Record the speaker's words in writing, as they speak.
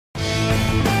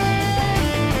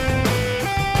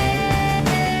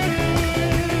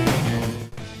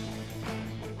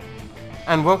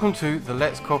and welcome to the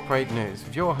Let's Cooperate News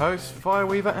with your hosts,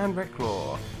 Fireweaver and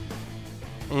Reclaw.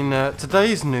 In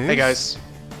today's news... Hey guys.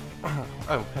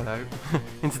 Oh, hello.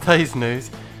 In today's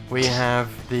news, we have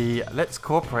the Let's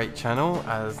Cooperate channel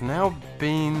has now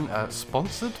been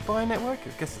sponsored by a network. I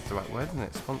guess that's the right word, isn't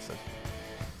it? Sponsored.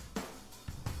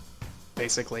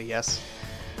 Basically, yes.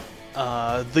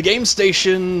 The Game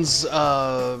Station's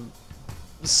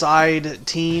side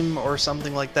team or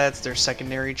something like that, it's their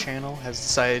secondary channel, has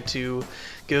decided to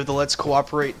give the Let's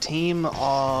Cooperate team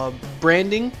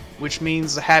branding, which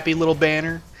means a happy little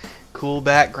banner, cool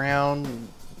background,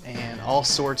 and all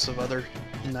sorts of other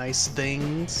nice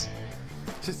things.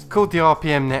 It's called the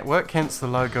RPM network, hence the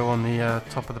logo on the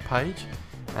top of the page.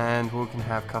 And we can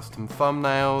have custom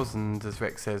thumbnails and, as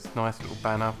Rex says, nice little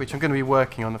banner, which I'm going to be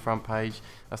working on the front page.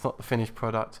 That's not the finished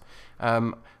product.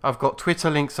 I've got Twitter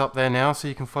links up there now, so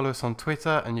you can follow us on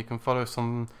Twitter and you can follow us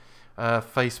on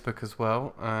Facebook as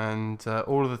well. And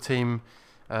all of the team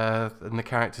and the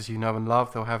characters you know and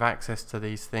love, they'll have access to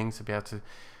these things to be able to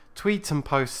tweet and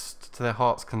post to their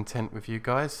heart's content with you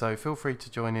guys. So feel free to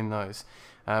join in those.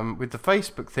 With the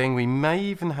Facebook thing, we may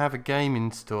even have a game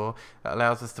in store that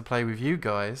allows us to play with you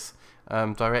guys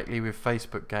directly with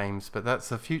Facebook games, but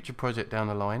that's a future project down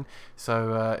the line.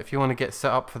 So if you want to get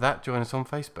set up for that, join us on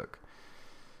Facebook.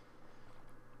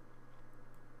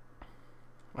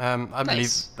 I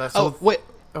believe that's all. Wait.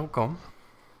 Oh, go on.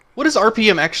 What does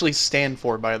RPM actually stand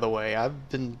for, by the way? I've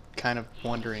been kind of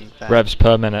wondering that. Revs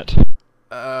per minute.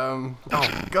 Oh,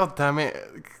 god damn it.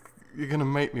 You're going to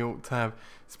make me alt-tab.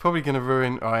 It's probably going to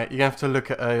ruin... Alright, you're going to have to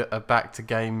look at a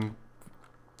back-to-game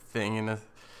thing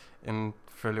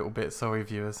for a little bit. Sorry,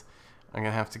 viewers. I'm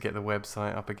going to have to get the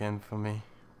website up again for me.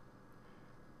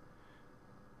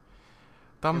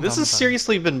 This has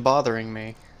seriously been bothering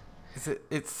me.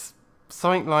 It's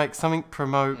something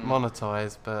promote,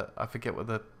 monetize, but I forget what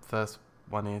the first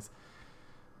one is.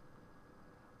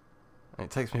 It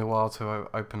takes me a while to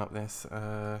open up this.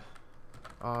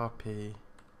 RPM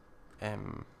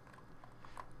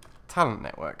Talent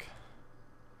Network.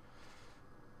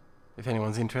 If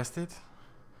anyone's interested,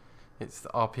 it's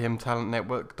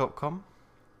rpmtalentnetwork.com,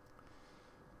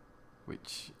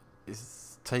 which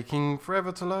is taking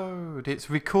forever to load. It's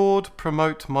record,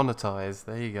 promote, monetize.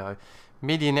 There you go.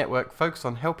 Media network focused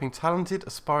on helping talented,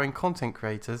 aspiring content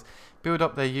creators build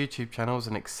up their YouTube channels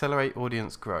and accelerate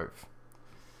audience growth.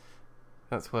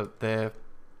 That's what their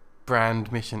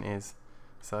brand mission is.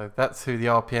 So that's who the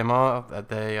RPM are.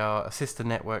 They are a sister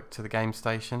network to the Game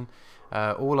Station,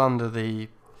 all under the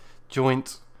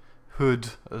joint hood,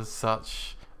 as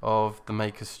such, of the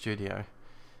Maker Studio.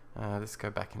 Let's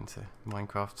go back into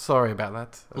Minecraft. Sorry about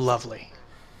that. Lovely.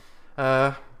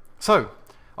 So,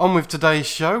 on with today's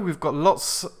show. We've got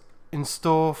lots in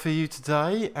store for you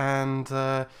today, and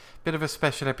a bit of a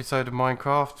special episode of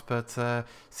Minecraft, but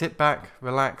sit back,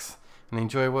 relax, and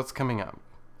enjoy what's coming up.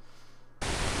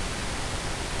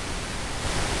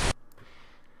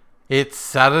 It's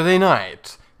Saturday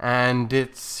night, and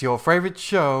it's your favourite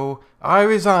show, I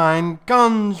Resign,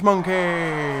 Gunge Monkey!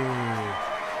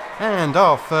 And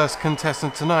our first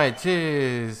contestant tonight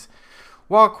is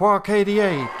Walk Walk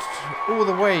 88, all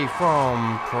the way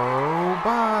from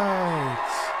ProBite.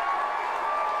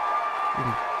 You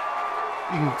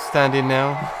can stand in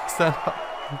now. Stand up.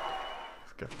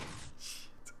 Let's go.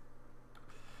 Shit.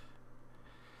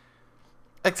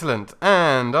 Excellent.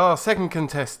 And our second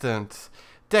contestant,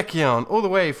 Decion, all the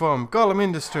way from Gollum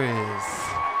Industries.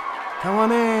 Come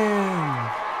on in.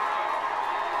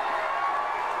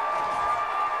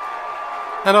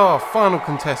 And our final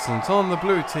contestant on the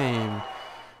blue team,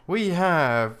 we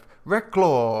have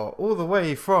Reclaw, all the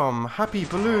way from Happy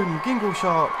Balloon Giggle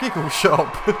Shop.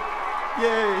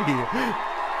 Yay!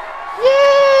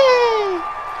 Yay!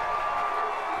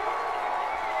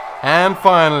 And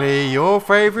finally, your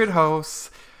favourite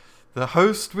host, the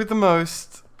host with the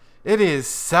most, it is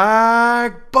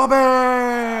Sag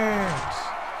Bobbert!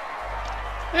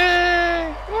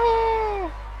 Yay!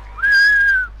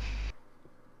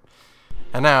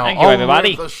 And now, Thank you,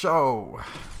 everybody. With the show.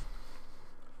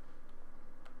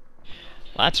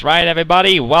 That's right,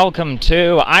 everybody. Welcome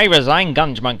to I Resign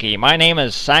Gunge Monkey. My name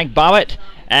is Sag Bobbert,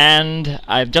 and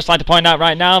I'd just like to point out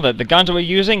right now that the guns we're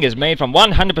using is made from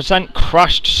 100%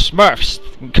 crushed Smurfs,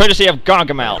 courtesy of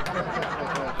Gargamel.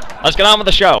 Let's get on with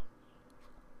the show.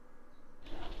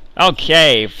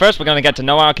 Okay, first we're going to get to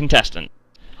know our contestant.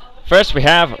 First we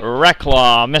have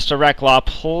Reclaw. Mr. Reclaw,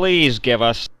 please give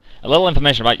us a little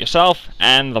information about yourself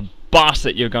and the boss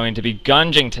that you're going to be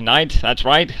gunging tonight. That's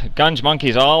right, Gunge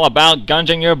Monkey's all about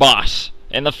gunging your boss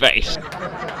in the face.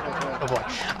 boy.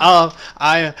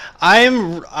 I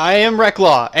am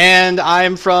Recklaw, and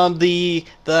I'm from the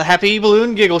Happy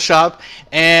Balloon Giggle Shop,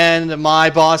 and my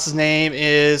boss's name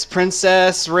is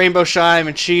Princess Rainbow Shine,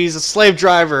 and she's a slave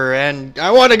driver, and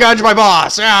I want to gunge my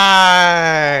boss.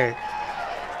 Yay!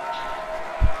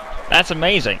 That's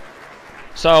amazing.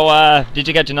 So, did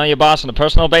you get to know your boss on a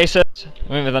personal basis?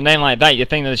 I mean, with a name like that, you'd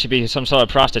think that it should be some sort of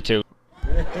prostitute.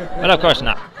 But of course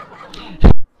not.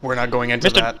 We're not going into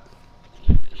that.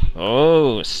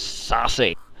 Oh,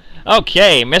 saucy.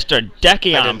 Okay, Mr.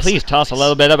 Dekion, please tell us a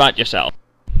little bit about yourself.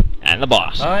 And the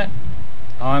boss. Hi,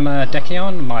 I'm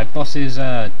Dekion. My boss is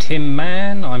Tim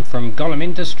Mann. I'm from Gollum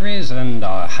Industries, and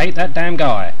I hate that damn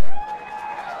guy.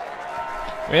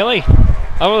 Really?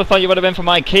 I would have thought you would have been from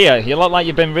IKEA. You look like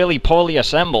you've been really poorly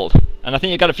assembled. And I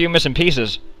think you got a few missing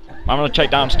pieces. I'm gonna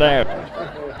check downstairs.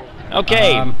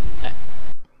 Okay.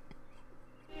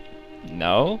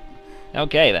 No?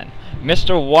 Okay then.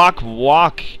 Mr. Walk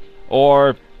Walk,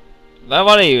 or...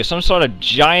 what are you, some sort of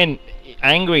giant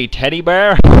angry teddy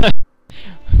bear?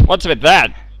 What's with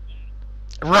that?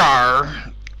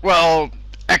 Rawr. Well,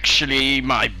 actually,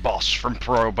 my boss from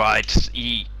ProBite,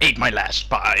 he ate my last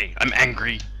pie. I'm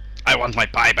angry. I want my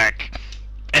pie back.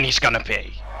 And he's gonna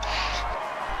pay.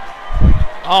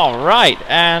 Alright,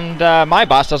 and my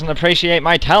boss doesn't appreciate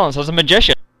my talents as a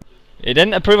magician. He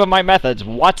didn't approve of my methods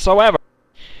whatsoever.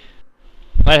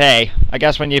 But hey, I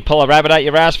guess when you pull a rabbit out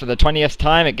your ass for the 20th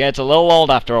time, it gets a little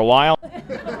old after a while.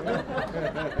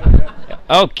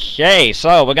 Okay,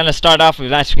 so we're going to start off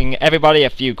with asking everybody a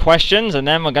few questions, and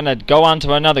then we're going to go on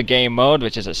to another game mode,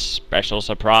 which is a special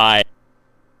surprise.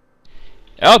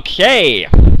 Okay,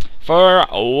 for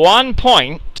 1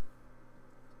 point,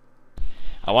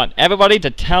 I want everybody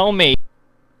to tell me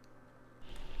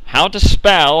how to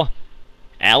spell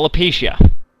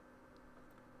alopecia.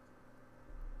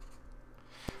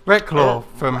 Recklaw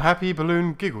from Happy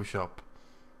Balloon Giggle Shop.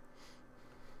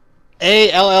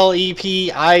 ALLEPICIAPA.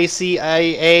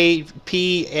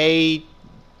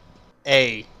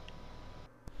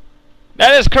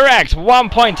 That is correct! 1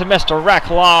 point to Mr.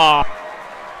 Recklaw.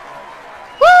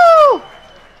 Woo!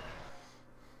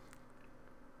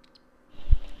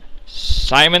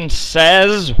 Simon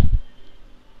says...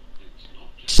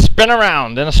 spin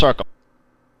around in a circle.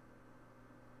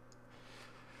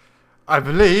 I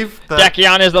believe that...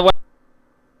 Dekion is the way.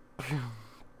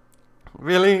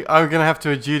 Really? I'm going to have to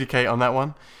adjudicate on that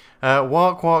one.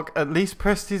 Walk Walk at least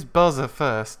pressed his buzzer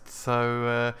first,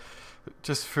 so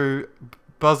just through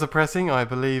buzzer pressing, I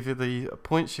believe the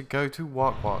point should go to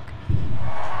Walk Walk.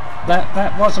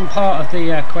 That wasn't part of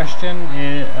the question.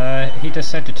 He just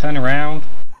said to turn around.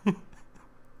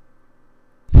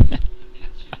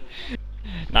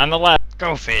 Nonetheless,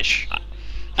 Go fish.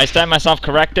 I stand myself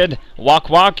corrected. Walk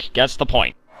Walk gets the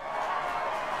point.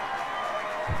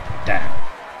 Damn.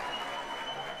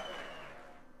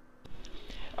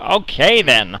 Okay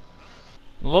then. A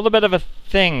little bit of a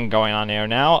thing going on here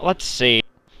now. Let's see.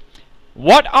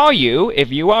 What are you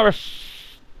if you are a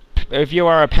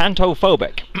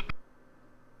pantophobic?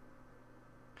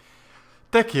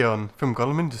 Dekion from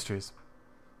Gollum Industries.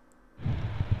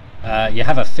 You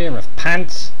have a fear of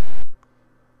pants.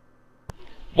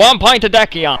 1 point to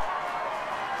Dekion.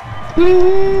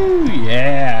 Woo,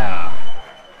 yeah.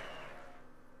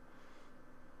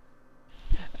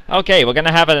 Okay, we're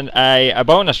gonna have a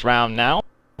bonus round now.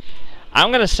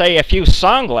 I'm gonna say a few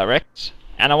song lyrics,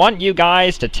 and I want you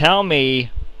guys to tell me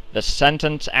the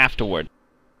sentence afterward.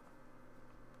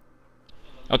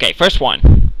 Okay, first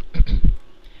one.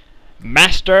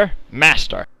 Master,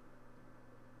 master.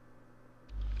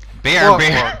 Bear, Walk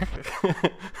bear. Walk.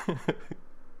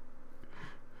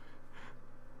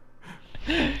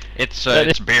 It's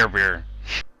That bear, bear.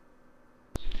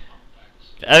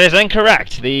 That is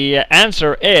incorrect. The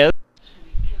answer is...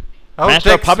 Oh,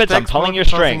 Master of Puppets, I'm Dex pulling your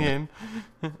buzzing string. in.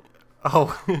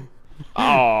 Oh.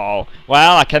 Oh,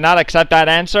 well, I cannot accept that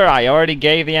answer. I already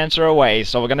gave the answer away,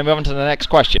 so we're going to move on to the next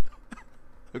question.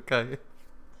 Okay.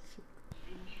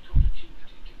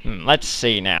 Let's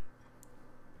see now.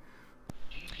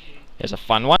 Here's a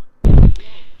fun one.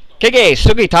 Kige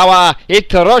sugitawa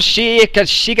itoroshi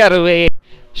kashigaru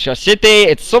shoshite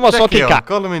itsumo Dekion, sokika.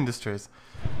 Gollum Industries.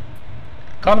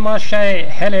 Konomashe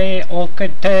hele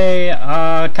okete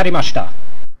karimashita.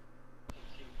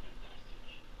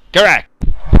 Correct.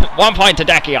 1 point to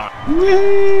Dekion.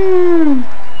 Woo!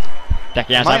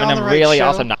 Dekion's Am I having on a the right really show?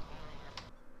 awesome night.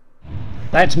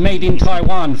 That's made in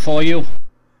Taiwan for you.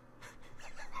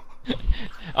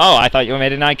 Oh, I thought you were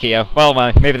made in IKEA. Well,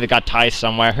 maybe they got ties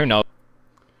somewhere. Who knows?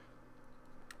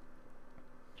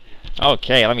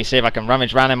 Okay, let me see if I can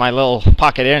rummage around in my little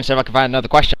pocket here and see if I can find another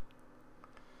question.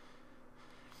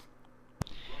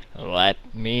 Let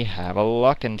me have a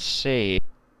look and see.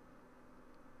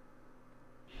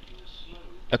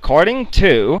 According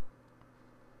to...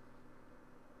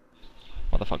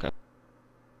 Motherfucker.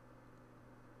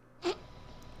 Dekion,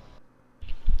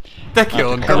 That's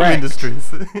Golem correct.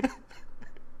 Industries.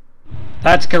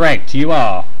 That's correct, you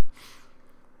are.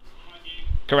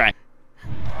 Correct.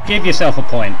 Give yourself a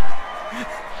point.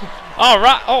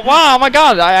 Alright, oh wow, oh my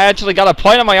god, I actually got a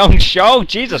point on my own show?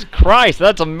 Jesus Christ,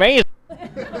 that's amazing.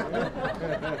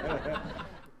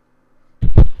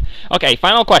 Okay,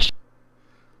 final question.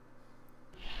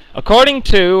 According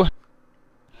to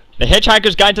The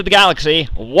Hitchhiker's Guide to the Galaxy,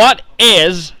 what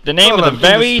is the name of the Golem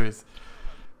very... Industries.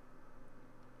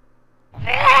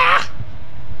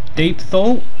 Deep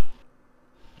thought?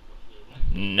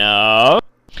 No.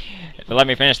 But let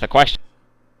me finish the question.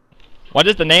 What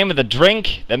is the name of the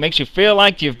drink that makes you feel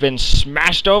like you've been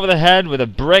smashed over the head with a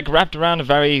brick wrapped around a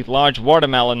very large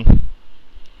watermelon?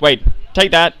 Wait,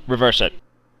 take that, reverse it.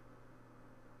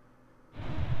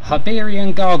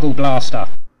 Hyperion Gargle Blaster.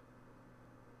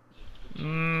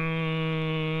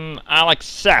 I'll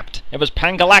accept. It was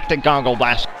Pangalactic Goggle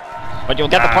Blast. But you'll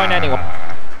get the point anyway.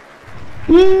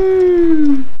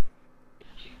 Woo!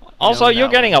 Also, Nailed you're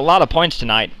that getting a lot of points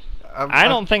tonight. I I-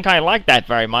 don't think I like that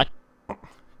very much.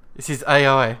 This is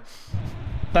AI.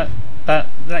 But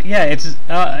yeah,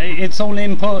 it's all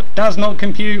input, does not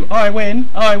compute, I win.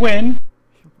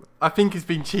 I think he's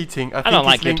been cheating. I think don't it's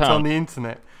like your linked tone. on the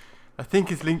internet. I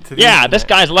think it's linked to the Yeah, internet. this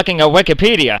guy's looking at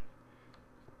Wikipedia.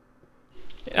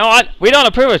 You know what? We don't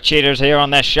approve of cheaters here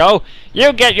on this show.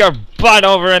 You get your butt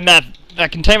over in that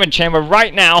containment chamber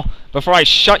right now before I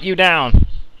shut you down.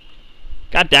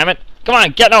 God damn it. Come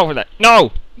on, get over there.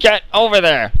 No! Get over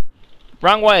there.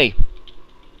 Wrong way.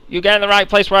 You get in the right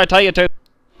place where I tell you to.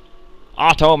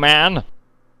 Auto Man.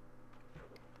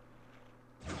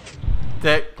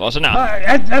 Dek, Close enough.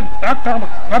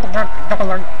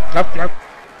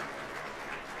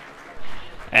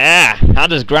 Ah, how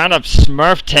does ground up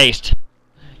Smurf taste?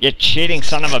 You cheating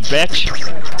son of a bitch.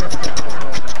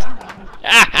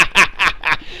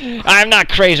 I'm not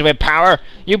crazy with power.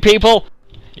 You people,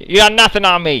 you got nothing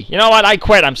on me. You know what? I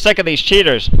quit. I'm sick of these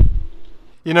cheaters.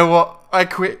 you know what? I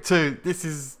quit too. This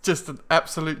is just an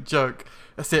absolute joke.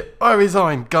 That's it. I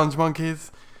resign, Gunge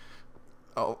Monkeys.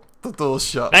 Oh, the door's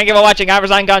shut. Thank you for watching I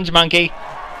Resign Gunge Monkey.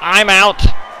 I'm out.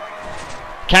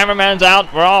 Cameraman's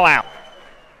out. We're all out.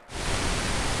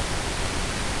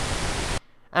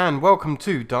 And welcome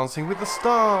to Dancing with the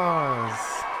Stars.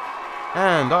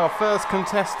 And our first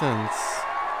contestants,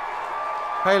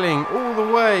 hailing all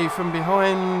the way from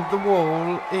behind the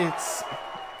wall, it's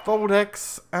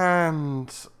Voldex and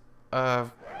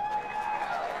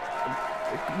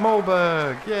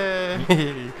Molberg.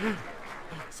 Yay!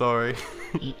 Sorry.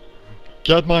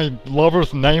 Get my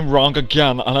lover's name wrong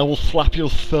again and I will slap you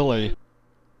silly.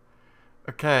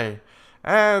 Okay,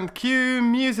 and cue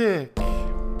music.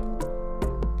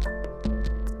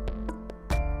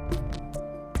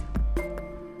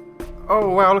 Oh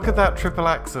wow, look at that triple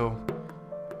axel.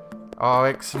 Oh,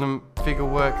 excellent figure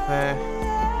work there.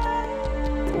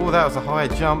 Oh, that was a high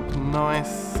jump,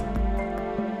 nice.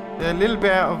 They're a little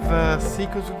bit out of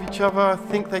sequence with each other, I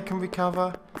think they can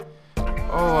recover.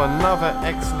 Oh, another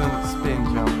excellent spin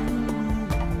jump.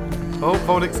 Oh,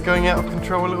 Voldex going out of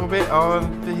control a little bit. Oh,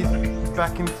 he's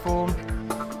back in form.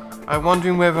 I'm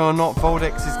wondering whether or not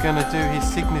Voldex is going to do his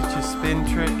signature spin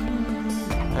trick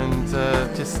and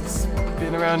just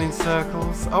spin around in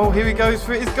circles. Oh, here he goes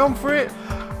for it. He's gone for it.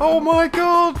 Oh my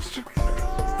god! The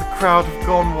crowd have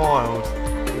gone wild.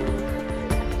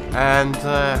 And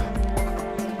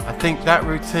I think that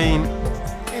routine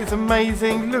is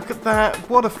amazing. Look at that.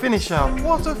 What a finisher.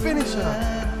 What a finisher.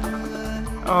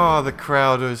 Oh, the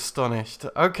crowd are astonished.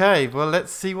 Okay, well,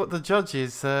 let's see what the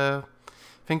judges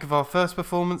think of our first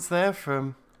performance there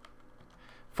from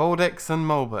Voldex and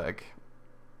Molberg.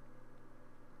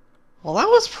 Well, that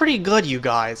was pretty good, you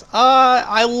guys.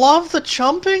 I love the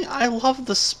jumping. I love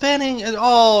the spinning. And,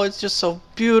 oh, it's just so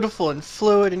beautiful and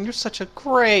fluid. And you're such a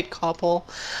great couple.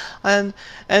 And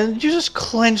you just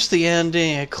clinched the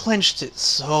ending. You clinched it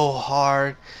so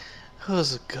hard. It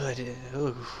was good.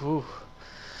 Ooh, ooh.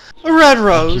 A red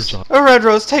rose. A red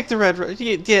rose. Take the red rose.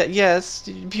 Yeah, yes.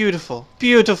 Beautiful.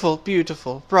 Beautiful.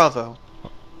 Beautiful. Bravo.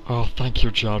 Oh, thank you,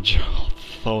 Judge.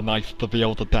 So nice to be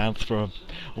able to dance for a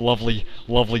lovely,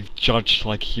 lovely judge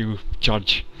like you,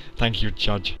 Judge. Thank you,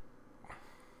 Judge.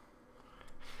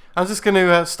 I'm just going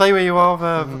to stay where you are,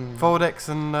 Voldex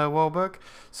and Wahlberg.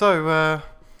 So,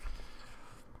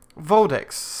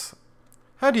 Voldex,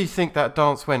 how do you think that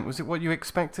dance went? Was it what you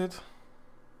expected?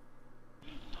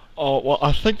 Oh, well,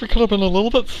 I think we could have been a little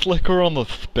bit slicker on the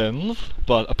spins,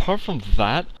 but apart from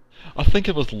that, I think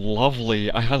it was lovely.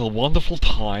 I had a wonderful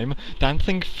time.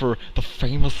 Dancing for the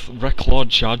famous Reclaw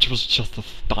judge was just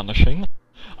astonishing.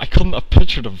 I couldn't have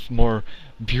pictured a more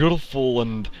beautiful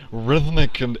and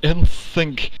rhythmic and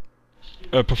in-sync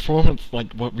performance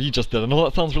like what we just did. I know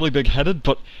that sounds really big-headed,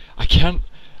 but I can't...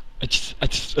 it's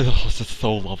just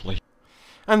so lovely.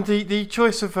 And the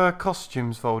choice of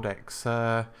costumes,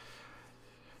 Voldex,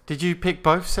 did you pick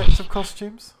both sets of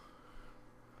costumes?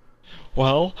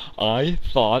 Well, I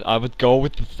thought I would go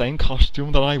with the same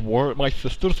costume that I wore at my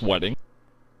sister's wedding.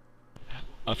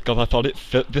 That's because I thought it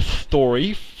fit this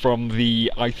story from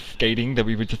the ice skating that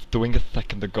we were just doing a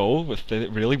second ago. It fit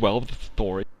it really well with the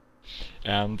story.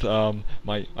 And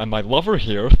my lover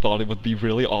here thought it would be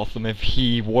really awesome if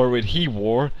he wore what he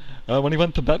wore when he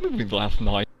went to bed with me last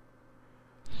night.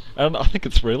 And I think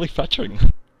it's really fetching.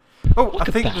 Oh, I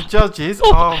think the judges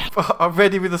are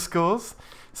ready with the scores.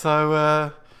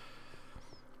 So,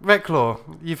 Reclaw,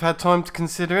 you've had time to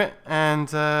consider it,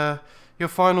 and your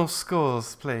final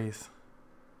scores, please.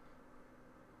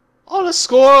 On a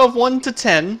score of 1 to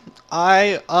 10,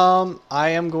 I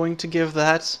am going to give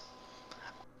that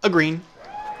a green.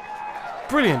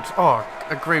 Brilliant. Oh,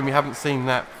 a green. We haven't seen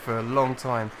that for a long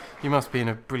time. You must be in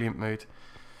a brilliant mood.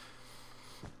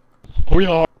 We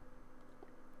are.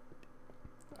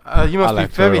 You must be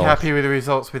very happy with the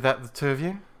results with that, the two of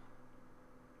you.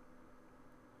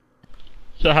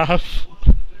 Yes.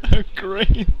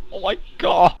 Green. Oh my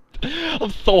god.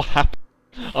 I'm so happy.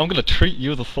 I'm gonna treat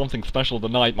you to something special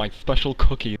tonight, my special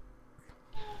cookie.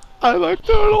 I like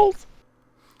turtles.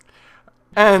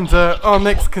 And our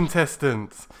next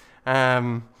contestant,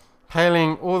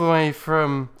 hailing all the way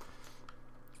from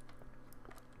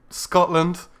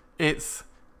Scotland, it's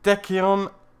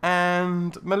Dekion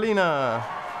and Melina.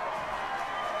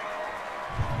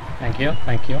 Thank you,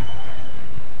 thank you.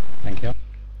 Thank you.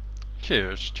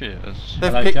 Cheers, cheers.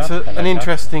 They've Hello, picked Judd. an Hello,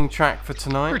 interesting track for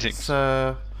tonight's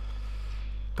Greetings.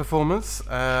 performance.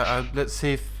 Let's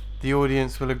see if the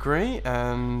audience will agree,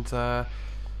 and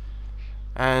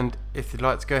if you'd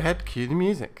like to go ahead, cue the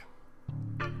music.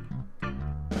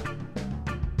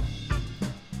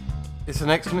 It's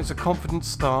an excellent, it's a confident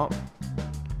start.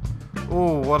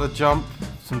 Oh, what a jump.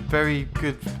 Some very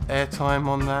good airtime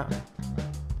on that.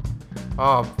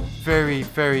 Oh, very,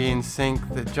 very in sync.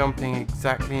 They're jumping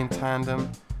exactly in tandem.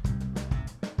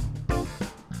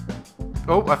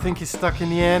 Oh, I think he's stuck in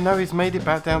the air. No, he's made it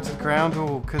back down to the ground.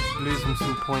 Oh, could lose him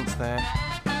some points there.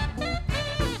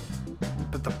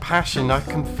 But the passion, I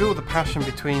can feel the passion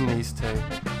between these two.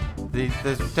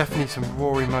 There's definitely some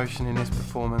raw emotion in this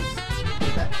performance.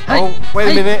 Oh,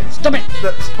 wait a minute. Stop it!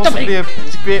 That's possibly a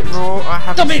bit raw. I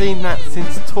haven't seen that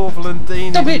since Torval and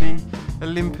Dean in the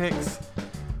Olympics.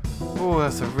 Oh,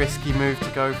 that's a risky move to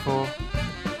go for.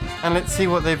 And let's see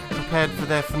what they've prepared for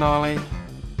their finale.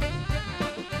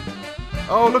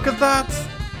 Oh, look at that!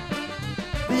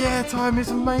 The airtime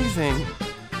is amazing.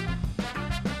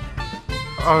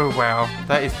 Oh, wow.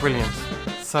 That is brilliant.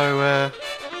 So,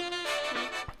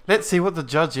 let's see what the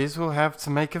judges will have to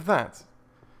make of that.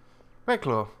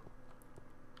 Reclaw.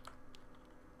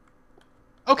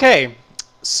 Okay,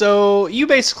 so you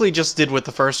basically just did what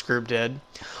the first group did,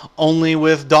 only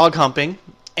with dog humping.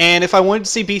 And if I wanted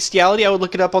to see bestiality, I would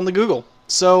look it up on the Google.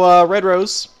 So, red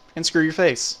rose and screw your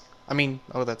face. I mean,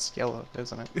 oh, that's yellow,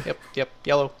 isn't it? Yep,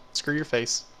 yellow. Screw your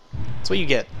face. That's what you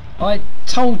get. I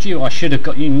told you I should have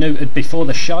got you neutered before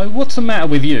the show. What's the matter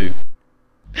with you?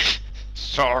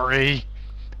 Sorry.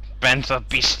 Bent of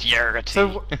bestiality.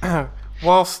 So,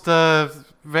 whilst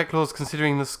Reclaw's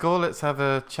considering the score, let's have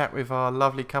a chat with our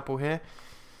lovely couple here.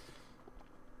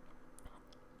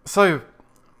 So,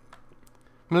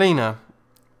 Melina,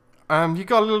 you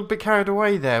got a little bit carried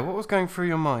away there. What was going through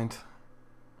your mind?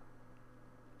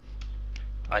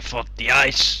 I thought the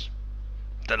ice,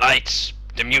 the lights,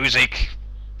 the music.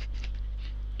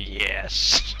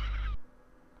 Yes.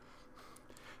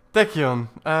 Dekion,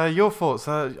 your thoughts?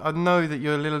 I know that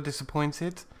you're a little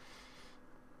disappointed.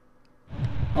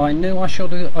 I knew I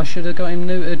should have got him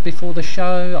neutered before the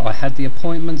show. I had the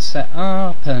appointment set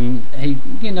up, and he,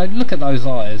 you know, look at those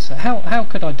eyes. How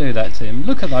could I do that to him?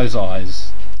 Look at those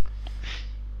eyes.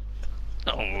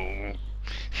 Oh.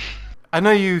 I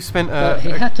know you spent But he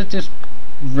had to just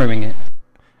ruin it.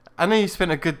 I know you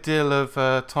spent a good deal of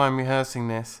time rehearsing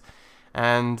this,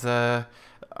 and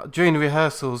during the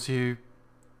rehearsals you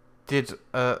did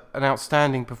an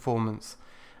outstanding performance.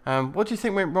 What do you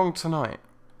think went wrong tonight?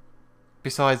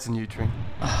 Besides the neutering,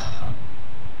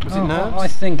 was it nerves? I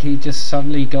think he just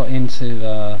suddenly got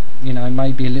into, you know,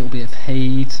 maybe a little bit of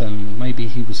heat, and maybe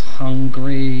he was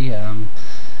hungry.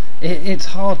 It's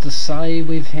hard to say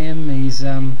with him. He's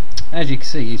as you can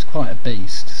see, he's quite a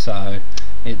beast. So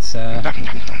it's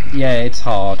yeah, it's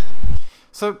hard.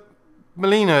 So,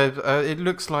 Melina, it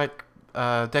looks like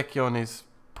Dekion is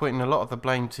putting a lot of the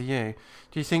blame to you.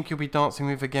 Do you think you'll be dancing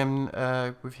with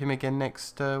him again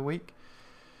next week?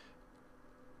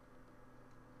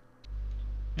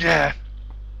 Yeah,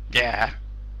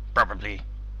 probably,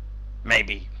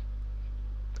 maybe.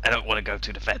 I don't want to go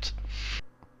to the vet.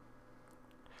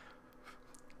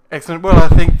 Excellent. Well, I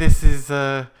think this is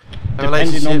a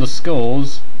Depending on the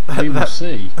scores, we will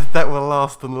see. That will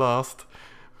last and last.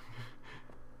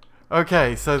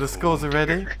 Okay, so the scores are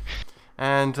ready.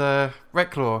 And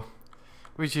Reclaw,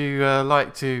 would you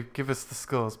like to give us the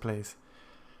scores, please?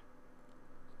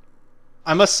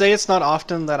 I must say it's not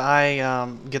often that I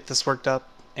get this worked up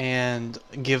and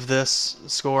give this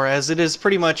score, as it is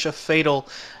pretty much a fatal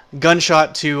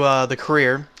gunshot to the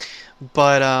career.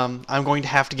 But I'm going to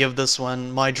have to give this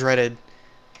one my dreaded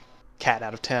cat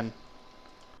out of 10.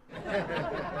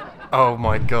 Oh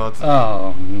my god.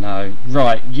 Oh no.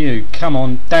 Right, you, come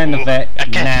on, down the vet A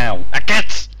cat. now. A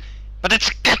cat! But it's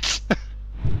a cat!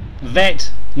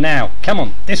 Vet now. Come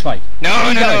on, this way. No,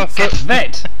 cat!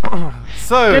 Vet.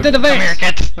 So, Get to the Come here,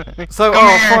 vet. cat! so Come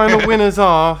our here. final winners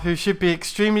are, who should be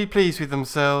extremely pleased with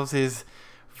themselves, is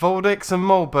Voldex and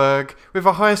Molberg with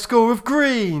a high score of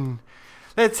green.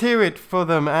 Let's hear it for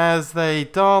them as they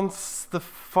dance the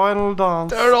final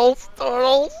dance. Turtles!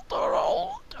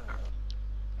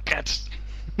 Cats.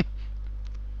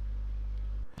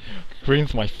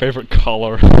 Green's my favorite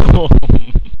color.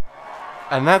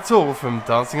 And that's all from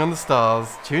Dancing on the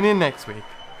Stars. Tune in next week.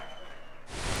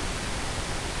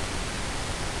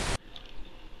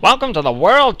 Welcome to the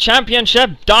World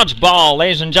Championship Dodgeball,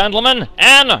 ladies and gentlemen,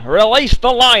 and release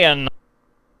the lion!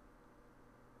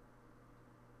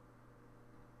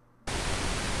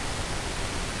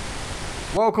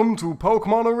 Welcome to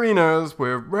Pokemon Arenas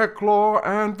with Reclaw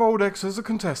and Voldex as the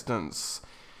contestants.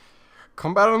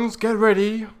 Combatants, get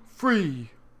ready. 3,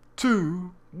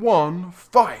 2, 1,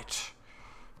 fight!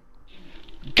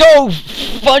 Go,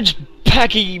 Fudge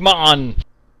Pokemon!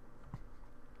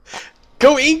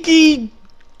 Go Inky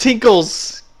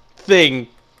Tinkles thing.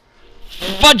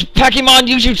 Fudge Pokemon,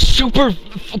 use your super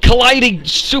colliding,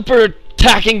 super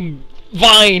attacking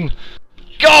vine!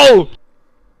 Go!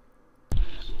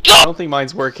 I don't think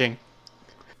mine's working.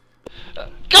 Go!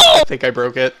 I think I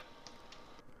broke it.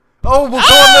 Oh, we'll go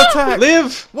on the attack!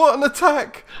 Live! What an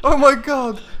attack! Oh my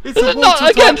god! It's a Not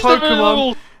water-type against the Pokemon!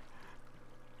 rule!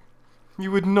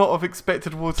 You would not have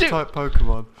expected water-type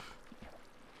Pokemon.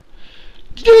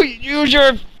 Use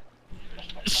your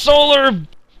solar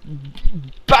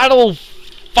battle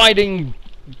fighting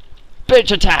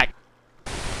bitch attack!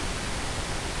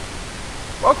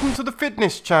 Welcome to the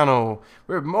Fitness Channel,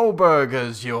 with Molberg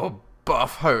as your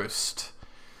buff host.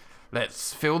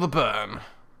 Let's feel the burn.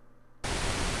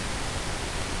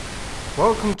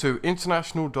 Welcome to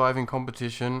International Diving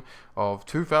Competition of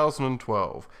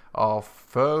 2012. Our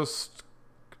first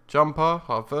jumper,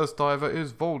 our first diver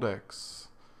is Voldex.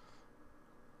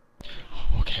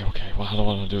 Okay, well, how do I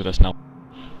want to do this now?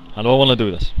 How do I want to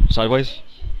do this? Sideways?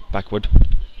 Backward?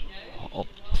 Oh,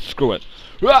 screw it.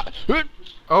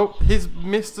 Oh, he's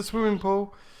missed the swimming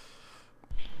pool.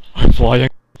 I'm flying.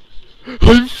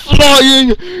 I'm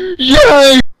flying!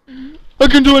 Yay! I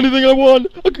can do anything I want!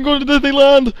 I can go to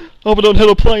Disneyland! Oh, but don't hit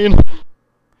a plane!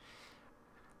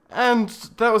 And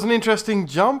that was an interesting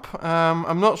jump.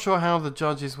 I'm not sure how the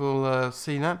judges will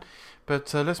see that,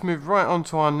 but let's move right on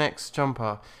to our next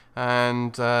jumper.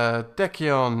 And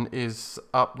Dekion is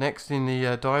up next in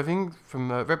the diving, from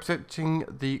representing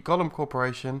the Gollum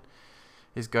Corporation,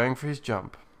 is going for his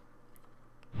jump.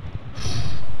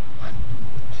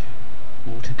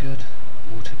 Water good.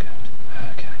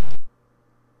 Okay.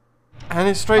 And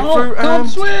it's straight Oh, through, can't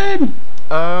swim!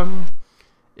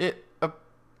 it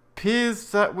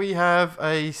appears that we have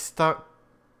a stuck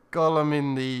Gollum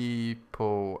in the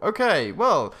pool. Okay,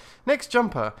 well, next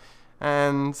jumper,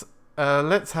 and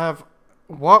let's have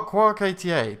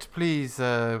Wark88. Please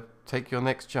take your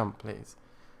next jump, please.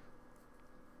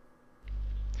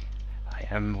 I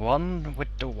am one with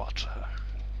the water.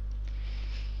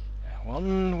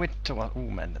 One with the water. Oh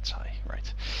man, that's high.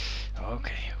 Right.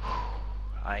 Okay.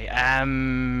 I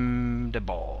am the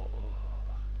ball.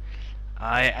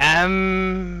 I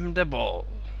am the ball.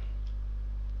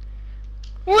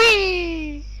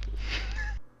 Whee!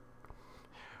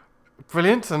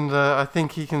 Brilliant, and I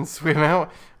think he can swim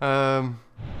out.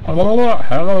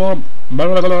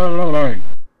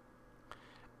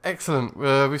 Excellent.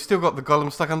 We've still got the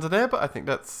Gollum stuck under there, but I think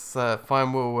that's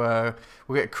fine. We'll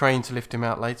get a crane to lift him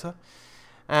out later.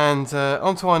 And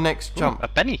on to our next jump. A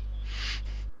penny.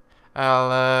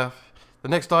 The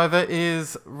next diver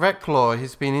is Reclaw.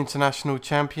 He's been international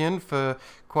champion for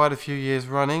quite a few years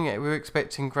running. We're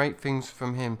expecting great things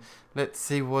from him. Let's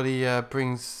see what he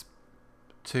brings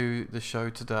to the show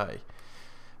today.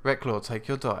 Reclaw, take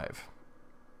your dive.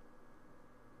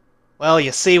 Well,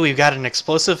 you see, we've got an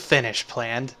explosive finish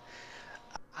planned.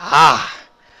 Ah!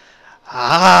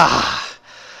 Ah!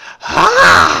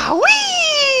 Ah!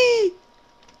 Whee!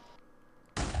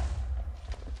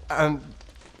 And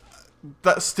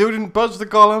that still didn't budge the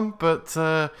golem, but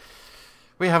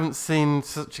we haven't seen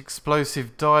such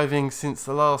explosive diving since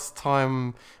the last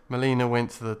time Melina went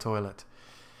to the toilet.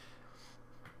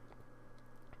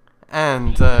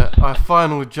 And our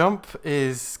final jump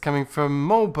is coming from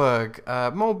Molberg.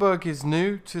 Molberg is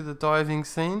new to the diving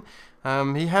scene.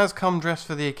 He has come dressed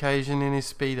for the occasion in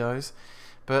his Speedos,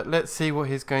 but let's see what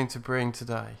he's going to bring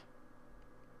today.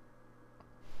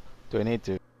 Do I need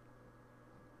to?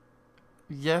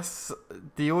 Yes,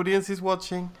 the audience is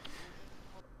watching.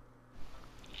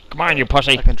 Come on, you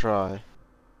pussy. I can try.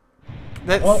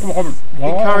 Let's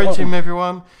encourage him,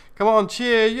 everyone. Come on,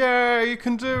 cheer. Yeah, you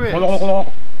can do it.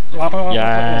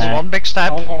 Yeah. One big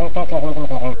step.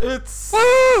 It's...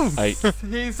 Hey.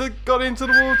 He's got into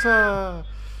the water.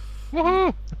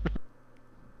 Woohoo!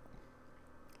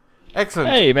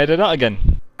 Excellent. Hey, you made it out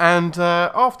again. And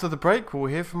after the break, we'll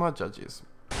hear from our judges.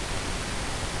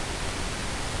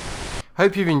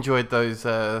 Hope you've enjoyed those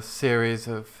series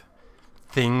of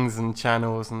things and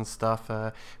channels and stuff.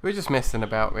 We're just messing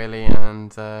about, really,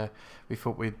 and we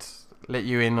thought we'd let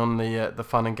you in on the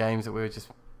fun and games that we were just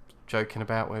joking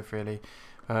about with, really.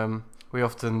 We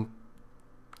often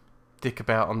dick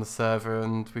about on the server,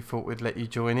 and we thought we'd let you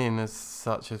join in as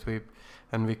such as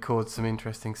and record some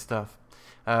interesting stuff.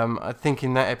 I think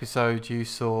in that episode you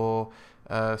saw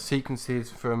sequences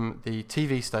from the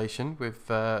TV station with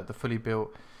the fully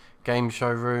built game show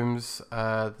rooms,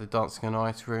 the Dancing on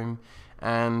Ice room,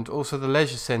 and also the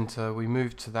leisure centre. We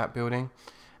moved to that building,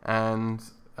 and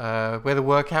where the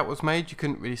workout was made, you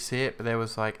couldn't really see it, but there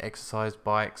was like exercise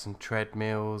bikes and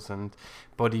treadmills and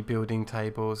bodybuilding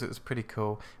tables. It was pretty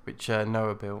cool, which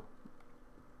Noah built.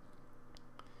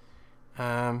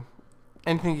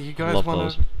 Anything you guys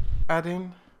want to add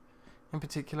in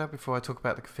particular before I talk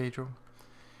about the cathedral?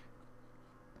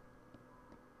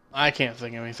 I can't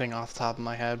think of anything off the top of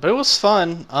my head, but it was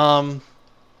fun.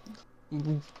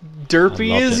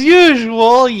 Derpy as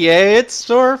usual. Yay, it's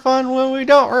more fun when we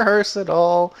don't rehearse at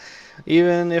all,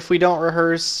 even if we don't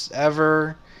rehearse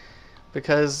ever,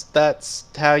 because that's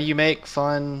how you make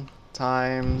fun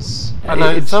times. I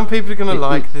know some people are gonna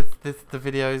like the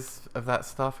videos of that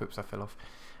stuff. Oops, I fell off.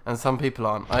 And some people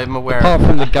aren't. I'm aware. Apart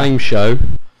from the game show,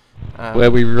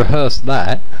 where we rehearsed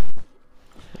that.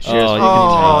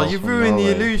 Oh, you ruined the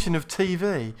illusion of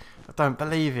TV. I don't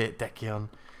believe it, Dekion.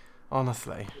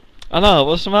 Honestly. I know,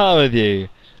 what's the matter with you?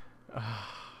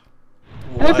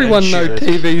 Everyone knows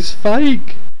TV's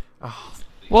fake. Oh,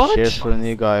 What? Cheers for the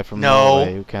new guy from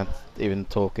Norway who can't even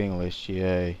talk English.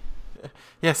 Yay.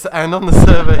 yes, and on the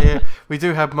server here, we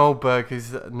do have Molberg,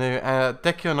 who's new.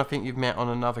 Dekion, I think you've met on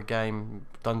another game,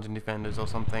 Dungeon Defenders or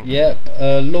something. Yep,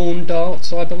 lawn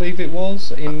darts, I believe it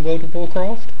was, in World of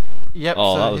Warcraft. Yep,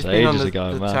 Oh, so that was he's been on ages the,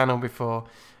 ago, the man. channel before.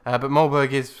 But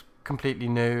Molberg is completely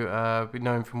new. We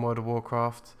know him from World of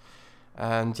Warcraft.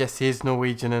 And yes, he is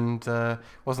Norwegian and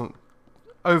wasn't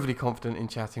overly confident in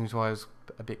chatting, which is why I was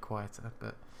a bit quieter.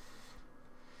 But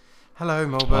hello,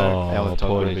 Molberg. Oh,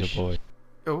 poor little boy.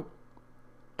 Oh,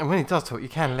 and when he does talk, you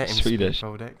can let him Swedish. speak,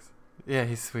 Voldex. Yeah,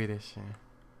 he's Swedish. Yeah.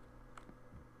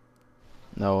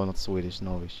 No, not Swedish,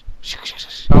 Norwegish.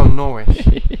 Oh, Norwish.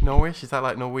 Norwish? Is that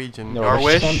like Norwegian?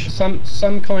 Norwish?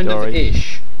 Some kind of Norwich.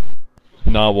 ish.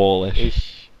 Narwhalish.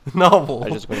 Ish. Narwhal. I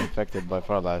just got infected by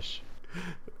Farlash.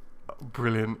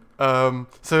 Brilliant.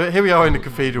 So here we are in the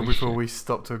cathedral before we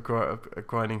stop to a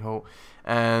grinding halt,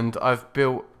 and I've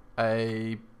built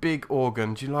a big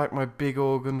organ. Do you like my big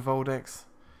organ, Voldex?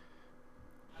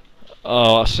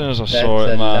 Oh, as soon as I That's saw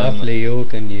it, a man, lovely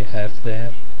organ you have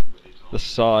there. the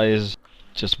size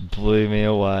just blew me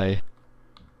away.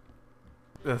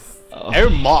 Yes. Oh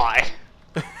my!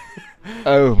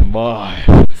 Oh my.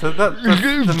 So that's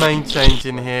the main change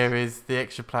in here is the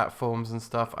extra platforms and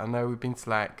stuff. I know we've been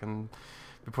slack and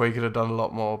we probably could have done a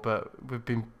lot more, but we've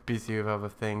been busy with other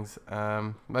things.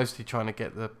 Mostly trying to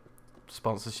get the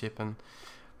sponsorship and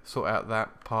sort out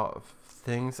that part of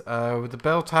things. The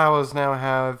bell towers now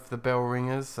have the bell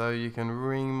ringers, so you can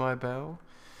ring my bell.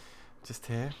 Just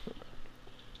here.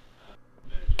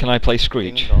 Can I play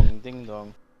Screech? Ding dong, ding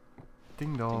dong, Ding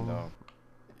ding dong. dong.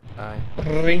 Aye.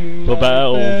 Ring The my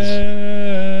bells.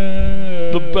 bell.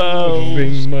 The bells.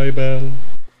 Ring my bell.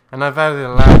 And I've added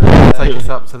a ladder to take us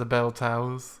up to the bell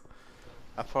towers.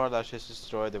 I thought I should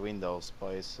destroy the windows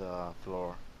by his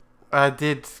floor. I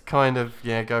did kind of,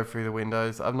 yeah, go through the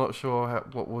windows. I'm not sure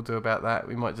what we'll do about that.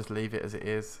 We might just leave it as it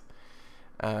is.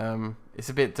 It's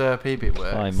a bit derpy, but it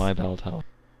works. Find my bell tower.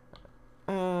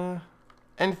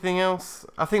 Anything else?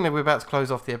 I think that we're about to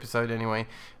close off the episode anyway.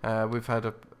 We've had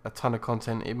a ton of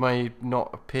content. It may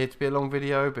not appear to be a long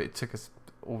video, but it took us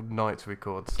all night to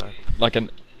record. So Like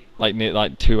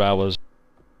 2 hours.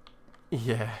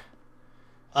 yeah.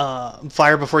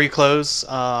 Fire, before you close,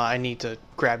 I need to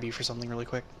grab you for something really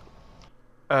quick.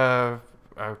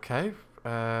 Okay.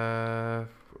 I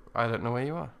don't know where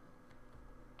you are.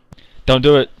 Don't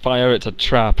do it, Fire. It's a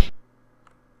trap.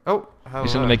 Oh, hello.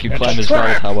 He's gonna make you climb his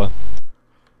bell tower.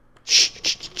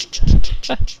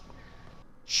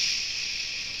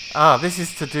 Ah, this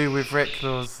is to do with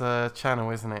Recklaw's channel,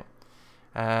 isn't it?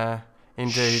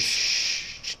 Indeed.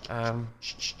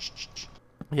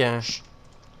 Yeah.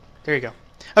 There you go.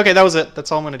 Okay, that was it.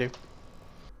 That's all I'm gonna do.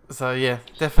 So yeah,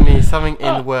 definitely something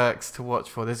in the works to watch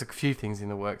for. There's a few things in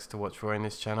the works to watch for in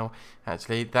this channel.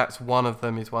 Actually, that's one of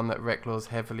them. Is one that Recklaw's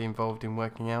heavily involved in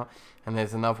working out, and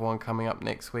there's another one coming up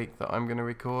next week that I'm going to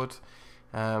record.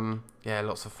 Yeah,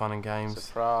 lots of fun and games.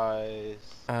 Surprise.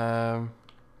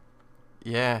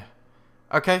 Yeah.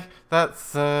 Okay,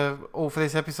 that's all for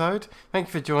this episode. Thank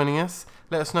you for joining us.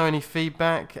 Let us know any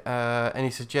feedback,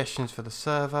 any suggestions for the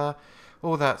server,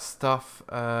 all that stuff.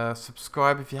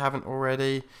 Subscribe if you haven't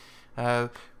already.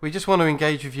 We just want to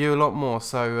engage with you a lot more,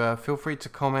 so feel free to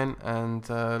comment, and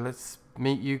let's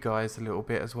meet you guys a little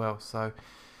bit as well. So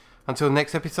until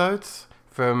next episode,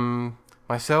 from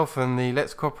myself and the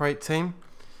Let's Cooperate team,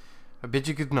 I bid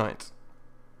you good night.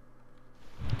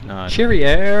 No.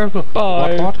 Cheerio.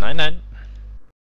 Bye. Night night.